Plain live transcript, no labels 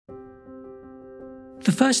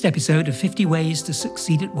The first episode of 50 Ways to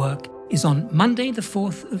Succeed at Work is on Monday, the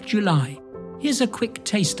 4th of July. Here's a quick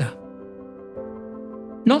taster.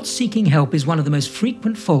 Not seeking help is one of the most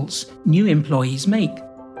frequent faults new employees make.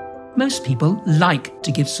 Most people like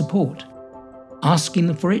to give support. Asking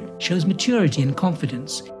them for it shows maturity and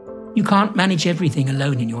confidence. You can't manage everything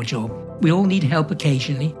alone in your job. We all need help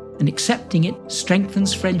occasionally, and accepting it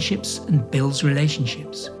strengthens friendships and builds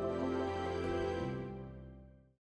relationships.